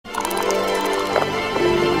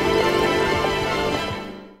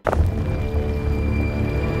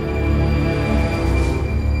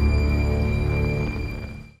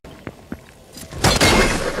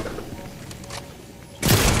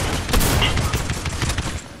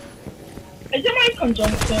Is your mic on,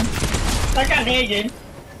 Johnson? I can't hear you.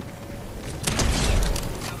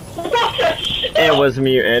 What the shit? It was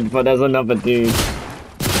muted, but there's another dude.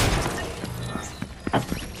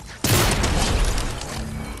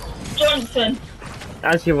 Johnson.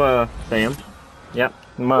 As you were saying. Yep.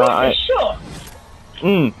 What's the shot?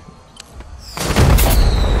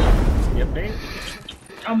 Yep, mate.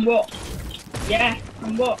 And what? Yeah,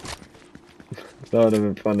 and what? That would have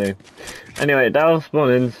been funny. Anyway, they'll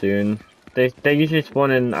spawn in soon. They usually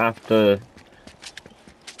spawn in after.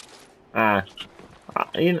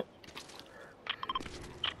 You know.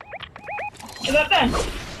 Is that them?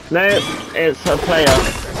 No, it's a player.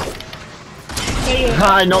 Player.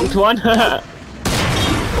 I knocked one.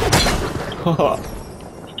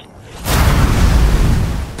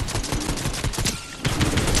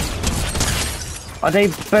 Are they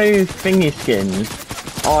both thingy skins?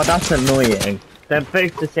 Oh, that's annoying. They're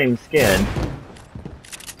both the same skin.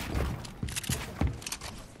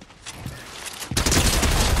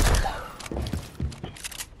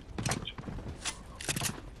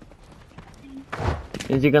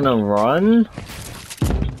 Is he gonna run?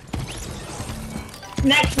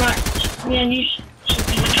 Next match, me and you should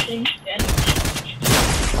be the same skin.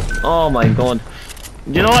 Oh my god.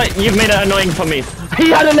 You know what? You've made it annoying for me. He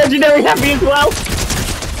had a legendary heavy as well!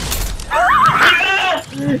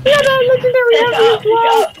 He had a legendary heavy as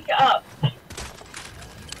well! Pick it up.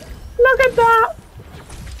 Look at that!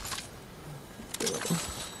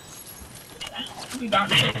 I'll be back.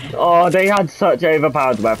 Oh, they had such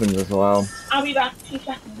overpowered weapons as well. I'll be back 2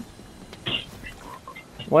 seconds.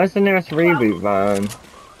 Where's the nearest reboot zone?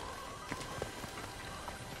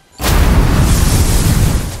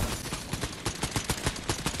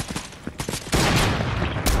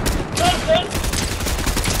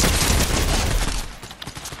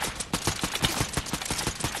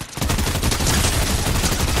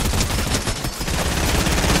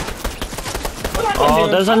 Oh,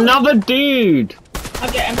 there's another dude!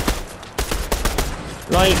 I'll get him.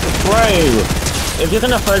 Like, bro, if you're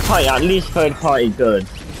gonna third party, at least third party good.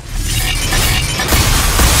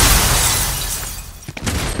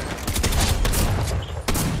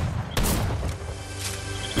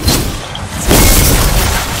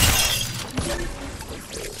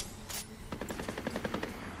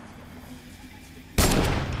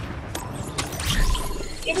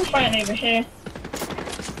 People fighting over here.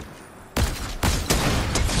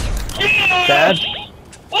 Dead.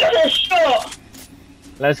 What a shot!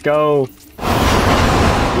 Let's go. He's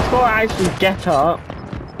got to actually get up.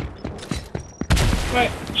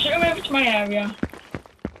 Right, shoot him over to my area.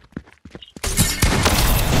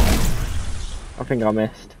 I think I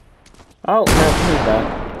missed. Oh, no, he's there.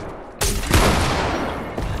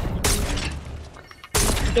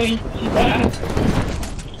 Don't do that.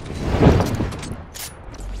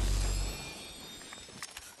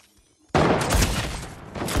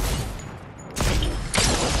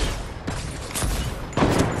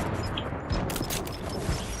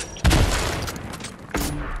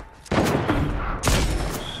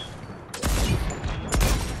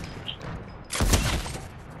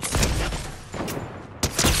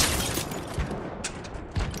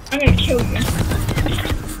 I'm gonna kill you.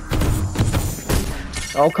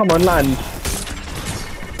 Oh, come on, land.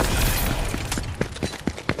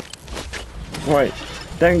 Right,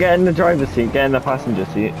 don't get in the driver's seat, get in the passenger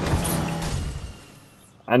seat.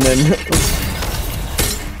 And then...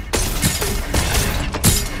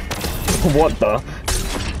 What the?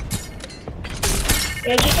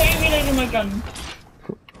 Yeah, just don't reloading my gun.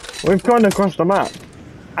 We've gone across the map.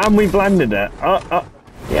 And we've landed it.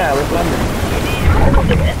 Yeah, we've landed it.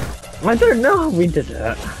 I don't know how we did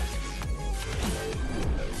it.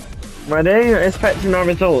 Ready? Expecting our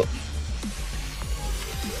results.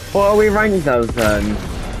 What are we ranked as then?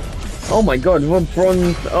 Oh my god, we're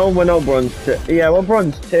bronze. Oh, we're not bronze 2. Yeah, we're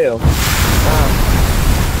bronze 2. Wow.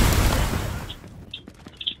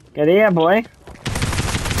 Get here, boy.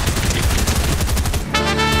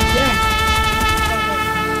 Yeah.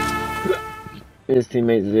 His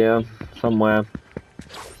teammates here, somewhere.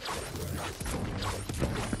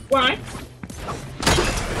 Why?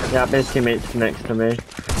 Yeah, his teammate's next to me.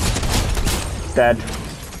 Dead.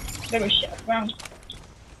 They were shit around.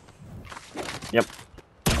 Yep.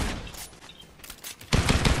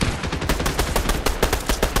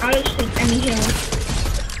 I just think any hill.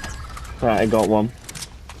 Right, I got one.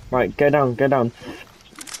 Right, go down, go down.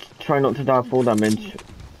 Try not to die full damage.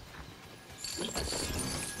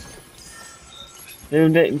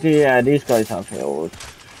 Yeah, these guys have healed.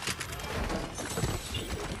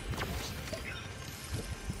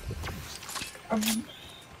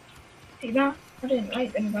 See that? I didn't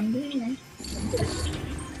like them guns anyway.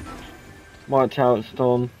 Watch out,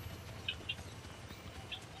 Storm.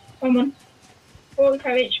 Come on.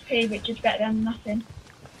 45 HP, which is better than nothing.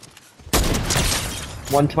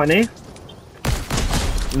 120.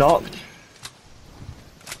 Knocked.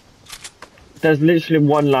 There's literally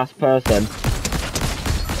one last person.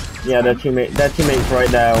 Yeah, their teammate's right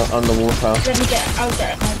there on the water. Let me get it. I'll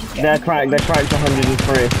get it. I'll just get They're it. cracked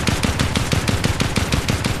 103.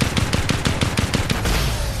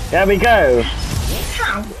 There we go.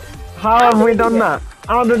 How? How have we done that?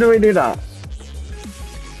 How did we do that?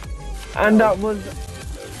 And that was...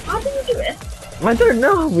 How did we do it? I don't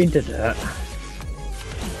know how we did it.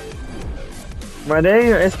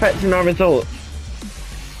 Ready? Expecting our results.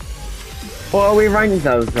 What are we ranked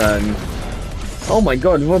as then? Oh my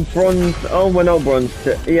god, we're bronze. Oh, we're not bronze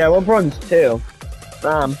 2. Yeah, we're bronze 2.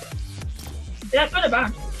 Damn. Yeah, good or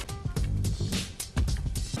bad?